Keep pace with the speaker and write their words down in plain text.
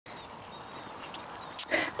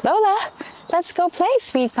Lola, let's go play,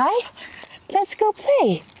 sweet pie. Let's go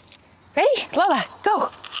play. Ready? Lola, go.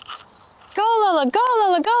 Go, Lola, go,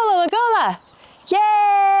 Lola, go, Lola, go, Lola.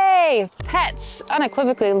 Yay! Pets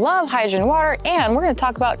unequivocally love hydrogen water, and we're going to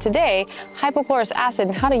talk about today hypochlorous acid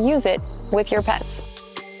and how to use it with your pets.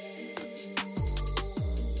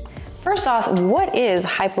 First off, what is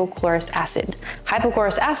hypochlorous acid?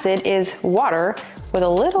 Hypochlorous acid is water with a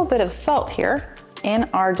little bit of salt here in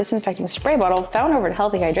our disinfecting spray bottle found over at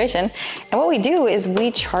Healthy Hydration. And what we do is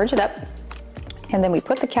we charge it up, and then we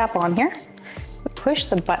put the cap on here, we push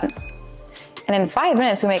the button. And in 5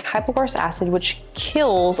 minutes, we make hypochlorous acid, which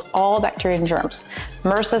kills all bacteria and germs.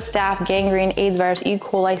 MRSA, staph, gangrene, AIDS virus, E.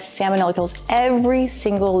 coli, salmonella, kills every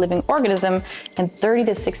single living organism in 30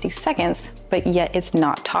 to 60 seconds, but yet it's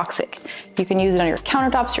not toxic. You can use it on your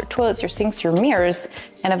countertops, your toilets, your sinks, your mirrors,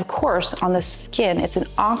 and of course, on the skin. It's an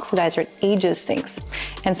oxidizer, it ages things.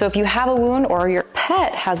 And so if you have a wound or your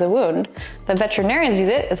pet has a wound, the veterinarians use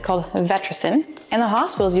it, it's called Vetricin, and the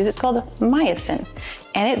hospitals use it, it's called mycin.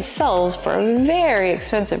 And it sells for a very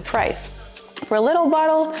expensive price. For a little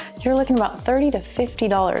bottle, you're looking about $30 to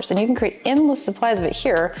 $50, and you can create endless supplies of it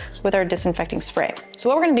here with our disinfecting spray. So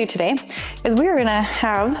what we're gonna do today is we are gonna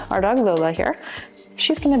have our dog Lola here.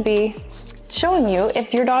 She's gonna be showing you,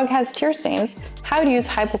 if your dog has tear stains, how to use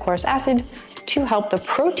hypochlorous acid to help the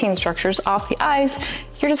protein structures off the eyes.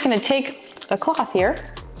 You're just gonna take a cloth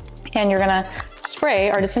here, and you're gonna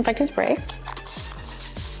spray our disinfecting spray.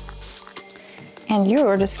 And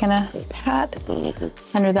you're just gonna pat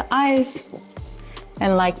under the eyes,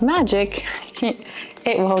 and like magic,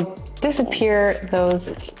 it will disappear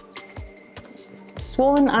those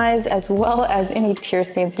swollen eyes as well as any tear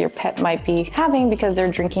stains your pet might be having because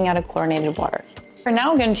they're drinking out of chlorinated water. We're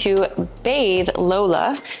now going to bathe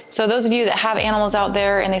Lola. So those of you that have animals out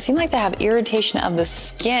there and they seem like they have irritation of the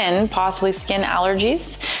skin, possibly skin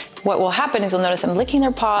allergies, what will happen is you'll notice them licking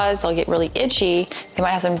their paws, they'll get really itchy, they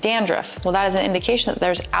might have some dandruff. Well, that is an indication that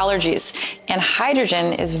there's allergies. And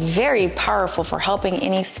hydrogen is very powerful for helping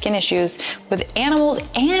any skin issues with animals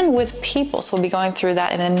and with people. So we'll be going through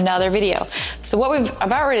that in another video. So what we've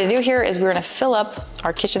about ready to do here is we're gonna fill up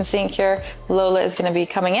our kitchen sink here. Lola is gonna be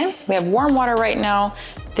coming in. We have warm water right now.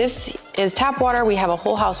 This is tap water. We have a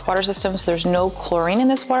whole house water system, so there's no chlorine in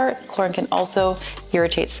this water. Chlorine can also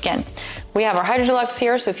irritate skin. We have our Hydro-Deluxe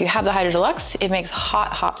here, so if you have the Hydro-Deluxe, it makes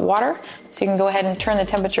hot, hot water. So you can go ahead and turn the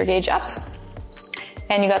temperature gauge up.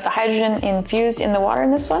 And you got the hydrogen infused in the water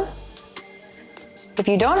in this one. If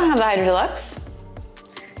you don't have the Hydro-Deluxe,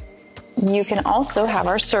 you can also have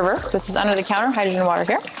our server. This is under the counter hydrogen water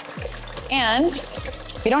here. And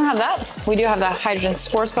if you don't have that, we do have the hydrogen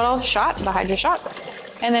sports bottle shot, the Hydro Shot.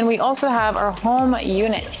 And then we also have our home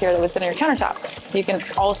unit here that was in your countertop. You can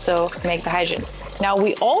also make the hydrogen. Now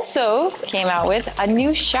we also came out with a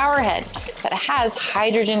new shower head that has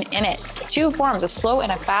hydrogen in it. 2 forms, a slow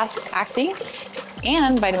and a fast acting,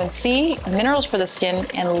 and vitamin C, minerals for the skin,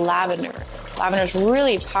 and lavender. Lavender is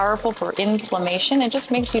really powerful for inflammation. It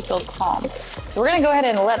just makes you feel calm. So we're gonna go ahead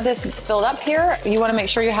and let this build up here. You wanna make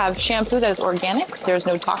sure you have shampoo that is organic. There's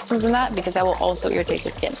no toxins in that because that will also irritate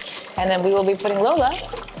the skin. And then we will be putting Lola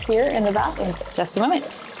here in the bath in just a moment.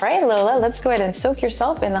 All right, Lola, let's go ahead and soak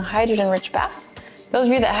yourself in the hydrogen-rich bath. Those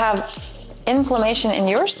of you that have inflammation in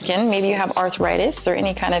your skin, maybe you have arthritis or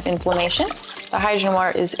any kind of inflammation, the hydrogen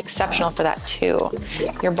water is exceptional for that too.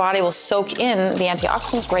 Your body will soak in the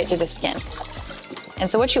antioxidants right through the skin. And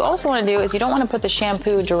so what you also want to do is you don't want to put the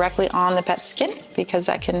shampoo directly on the pet's skin because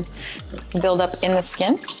that can build up in the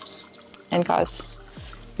skin and cause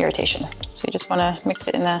irritation. So you just want to mix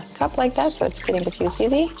it in a cup like that so it's getting diffused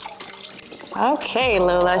easy. Okay,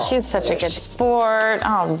 Lola, she's such a good sport.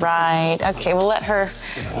 All right, okay, we'll let her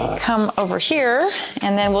come over here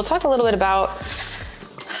and then we'll talk a little bit about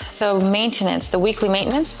maintenance, the weekly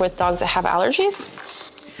maintenance with dogs that have allergies.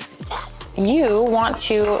 You want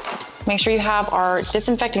to make sure you have our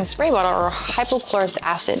disinfecting spray bottle or hypochlorous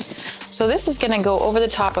acid. So this is gonna go over the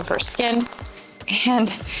top of her skin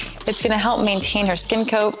and it's gonna help maintain her skin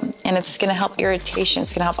coat and it's gonna help irritation,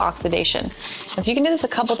 it's gonna help oxidation. And so you can do this a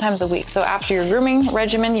couple times a week. So after your grooming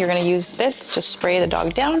regimen, you're gonna use this to spray the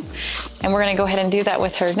dog down. And we're gonna go ahead and do that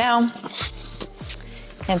with her now.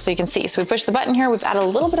 And so you can see, so we push the button here, we've added a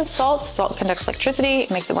little bit of salt. Salt conducts electricity,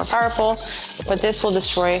 it makes it more powerful, but this will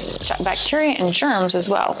destroy bacteria and germs as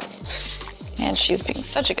well. And she's being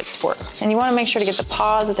such a good sport. And you wanna make sure to get the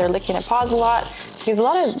paws, that they're licking their paws a lot, because a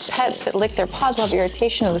lot of pets that lick their paws will have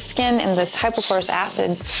irritation of the skin, and this hypochlorous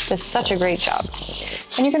acid does such a great job.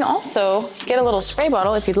 And you can also get a little spray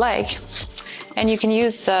bottle if you'd like, and you can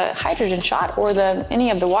use the hydrogen shot or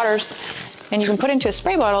any of the waters And you can put it into a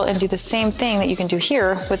spray bottle and do the same thing that you can do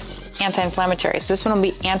here with anti-inflammatory. So this one will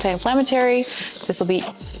be anti-inflammatory. This will be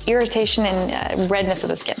irritation and redness of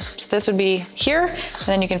the skin. So this would be here, and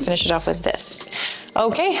then you can finish it off with this.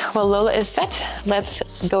 Okay, well, Lola is set. Let's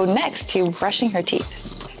go next to brushing her teeth.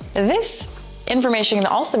 This information can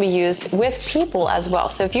also be used with people as well.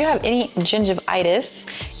 So if you have any gingivitis,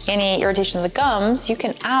 any irritation of the gums, you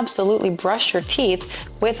can absolutely brush your teeth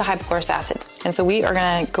with the hypochlorous acid. And so we are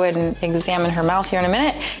gonna go ahead and examine her mouth here in a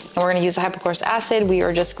minute, and we're gonna use the hypochlorous acid. We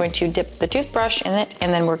are just going to dip the toothbrush in it,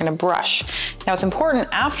 and then we're gonna brush. Now it's important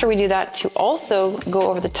after we do that to also go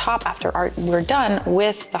over the top after we're done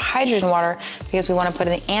with the hydrogen water, because we wanna put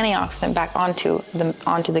an antioxidant back onto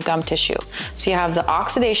the gum tissue. So you have the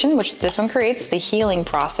oxidation, which this one creates, the healing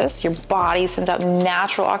process. Your body sends out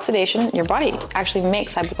natural oxidation. Your body actually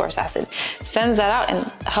makes hypochlorous acid, sends that out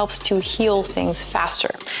and helps to heal things faster.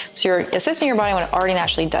 So you're assisting your body when it already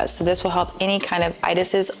naturally does. So this will help any kind of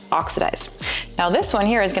itises oxidize. Now this one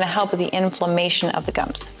here is gonna help with the inflammation of the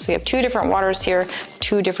gums. So you have two different waters here,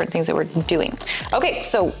 two different things that we're doing. Okay,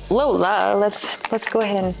 so Lola, let's go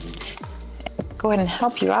ahead and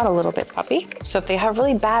help you out a little bit, puppy. So if they have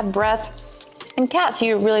really bad breath, and cats,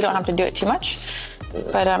 you really don't have to do it too much.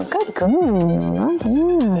 But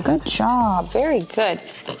good job, very good.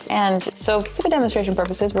 And so for the demonstration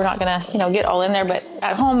purposes, we're not gonna, get all in there, but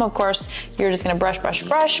at home, of course, you're just gonna brush,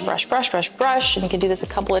 and you can do this a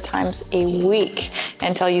couple of times a week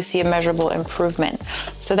until you see a measurable improvement.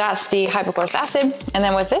 So that's the hypochlorous acid. And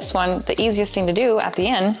then with this one, the easiest thing to do at the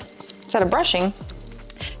end, instead of brushing,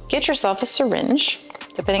 get yourself a syringe,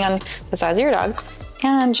 depending on the size of your dog,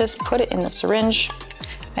 and just put it in the syringe,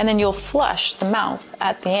 and then you'll flush the mouth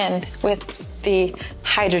at the end with the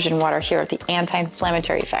hydrogen water here, the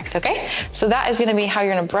anti-inflammatory effect, okay? So that is gonna be how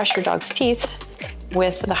you're gonna brush your dog's teeth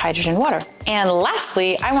with the hydrogen water. And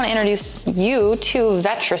lastly, I wanna introduce you to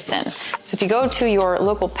Vetricin. So if you go to your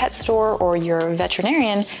local pet store or your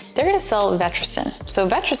veterinarian, they're gonna sell Vetricin. So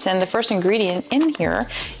Vetricin, the first ingredient in here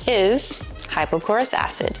is hypochlorous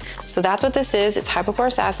acid. So that's what this is. It's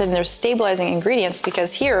hypochlorous acid, and there's stabilizing ingredients,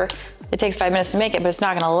 because here it takes 5 minutes to make it, but it's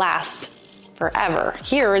not gonna last forever.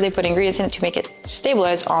 Here they put ingredients in it to make it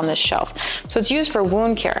stabilize on this shelf. So it's used for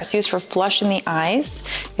wound care. It's used for flushing the eyes.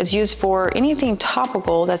 It's used for anything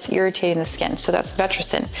topical that's irritating the skin. So that's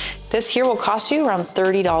Vetricin. This here will cost you around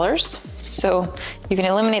 $30. So you can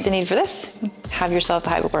eliminate the need for this, have yourself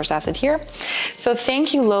the hypochlorous acid here. So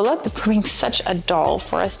thank you, Lola, for being such a doll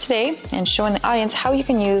for us today and showing the audience how you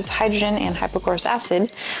can use hydrogen and hypochlorous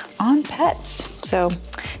acid on pets. So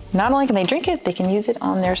not only can they drink it, they can use it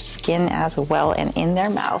on their skin as well and in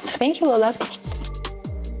their mouth. Thank you, Lola.